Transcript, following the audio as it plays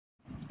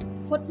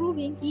For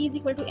proving E is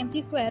equal to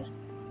mc square,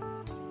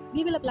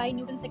 we will apply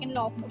Newton's second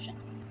law of motion.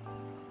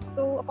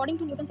 So according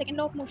to Newton's second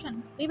law of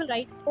motion, we will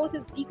write force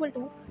is equal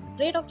to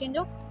rate of change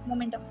of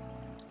momentum.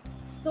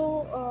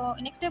 So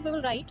in next step we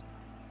will write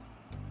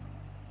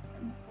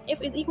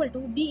F is equal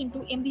to d into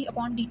mv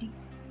upon dt.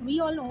 We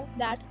all know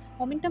that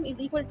momentum is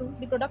equal to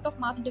the product of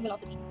mass into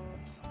velocity.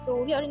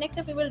 So here in next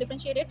step we will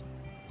differentiate it.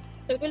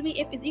 So it will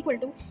be F is equal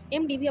to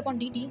m dv upon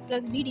dt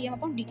plus v dm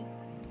upon dt.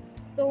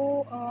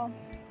 So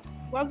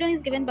work done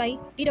is given by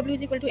dw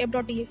is equal to f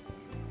dot dx.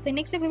 So in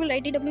next step we will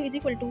write dw is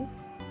equal to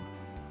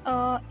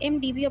m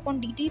dv upon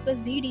dt plus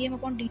v dm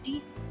upon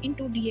dt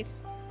into dx.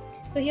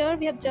 So here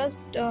we have just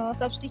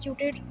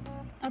substituted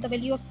the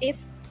value of f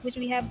which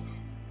we have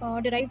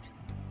derived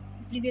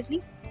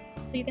previously.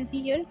 So you can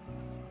see here,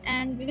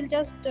 and we will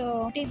just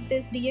take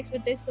this dx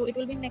with this. So it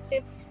will be next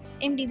step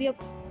m dv of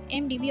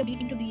dt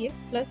into dx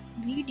plus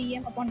v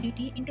dm upon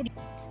dt into dt.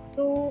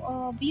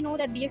 So we know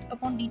that dx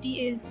upon dt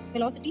is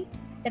velocity,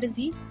 that is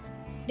v.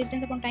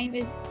 Distance upon time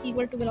is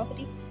equal to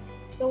velocity.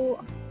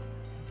 So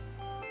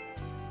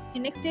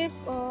in next step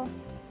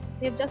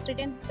we have just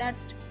written that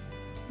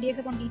dx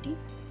upon dt,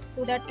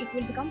 so that it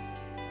will become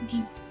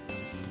v.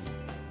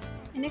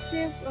 In next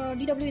step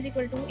dw is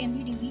equal to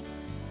mv dv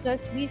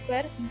plus v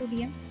square into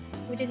dm,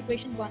 which is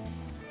equation 1.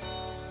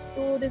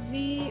 So this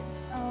v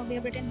we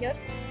have written here,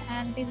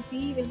 and this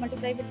v will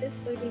multiply with this,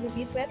 so it will be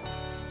v square.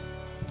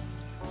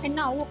 And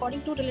now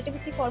according to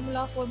relativistic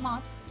formula for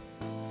mass,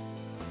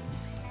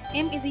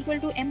 m is equal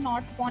to m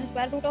naught upon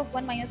square root of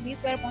 1 minus v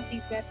square upon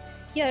c square.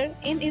 Here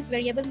m is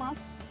variable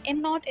mass,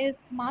 m naught is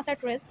mass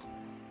at rest,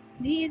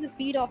 v is the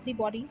speed of the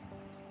body,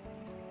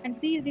 and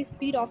c is the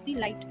speed of the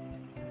light.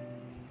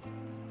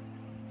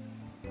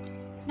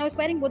 Now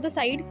squaring both the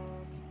side,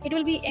 it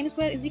will be m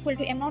square is equal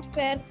to m naught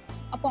square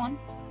upon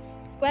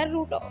square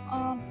root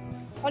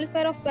whole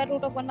square of square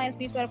root of 1 minus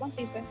v square upon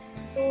c square.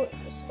 So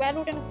square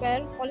root and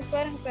square, whole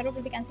square and square root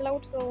will be cancelled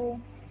out, so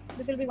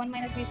this will be 1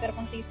 minus v square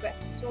upon c square.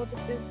 So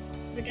this is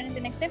written in the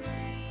next step.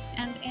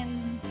 And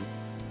in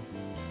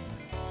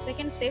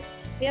second step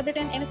we have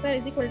written m square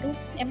is equal to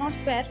m naught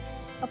square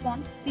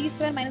upon c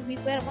square minus v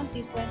square upon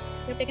c square.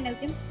 We have taken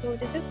LCM, so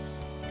it is this,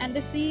 and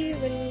this c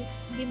will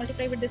be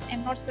multiplied with this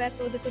m naught square,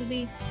 so this will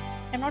be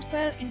m naught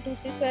square into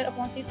c square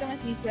upon c square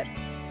minus v square.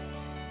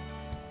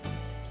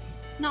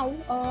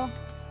 Now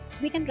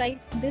we can write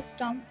this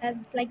term as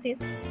like this.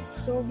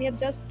 So we have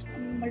just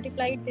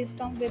multiplied this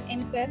term with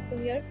m square, so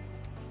here,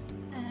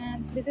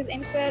 and this is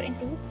m square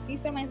into c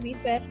square minus v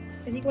square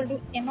is equal to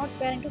m naught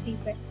square into c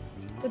square.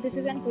 So this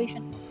is an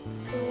equation.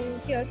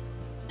 So here,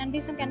 and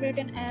this term can be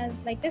written as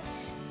like this.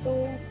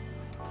 So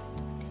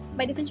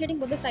by differentiating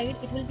both the side,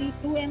 it will be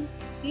 2m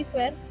c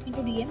square into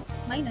dm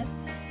minus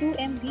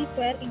 2m v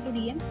square into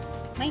dm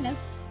minus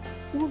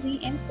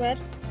 2vm square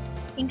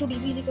into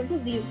dv is equal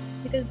to 0,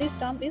 because this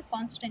term is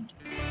constant.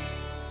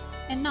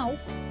 And now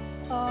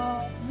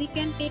we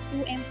can take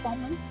 2m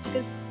common,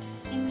 because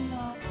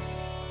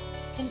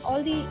in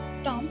all the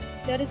terms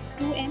there is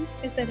 2m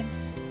is present.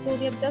 So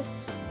we have just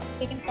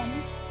taken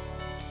common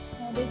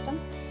this term,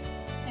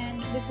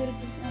 and this will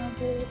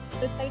go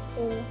this side,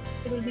 so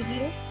it will be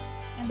 0,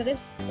 and the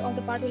rest of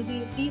the part will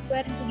be c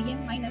square into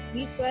dm minus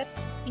v square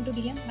into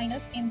dm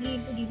minus mv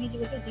into dv is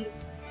equal to 0.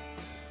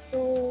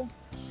 So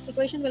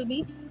equation will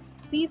be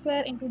c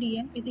square into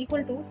dm is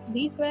equal to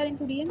v square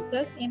into dm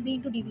plus mv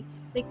into dv.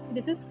 Like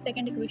this is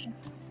second equation.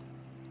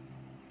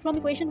 From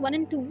equation 1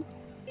 and 2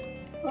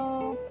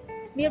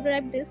 we have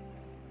derived this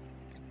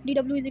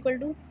dw is equal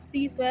to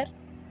c square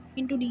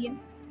into dm.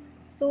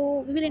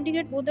 So we will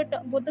integrate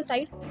both the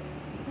sides.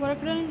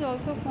 Work done is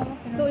also a form of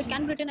energy. So it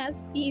can be written as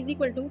E is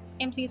equal to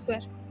mc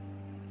square.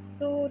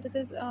 So this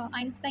is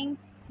Einstein's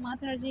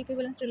mass energy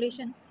equivalence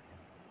relation.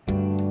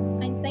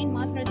 Einstein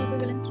mass energy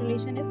equivalence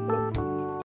relation is proved.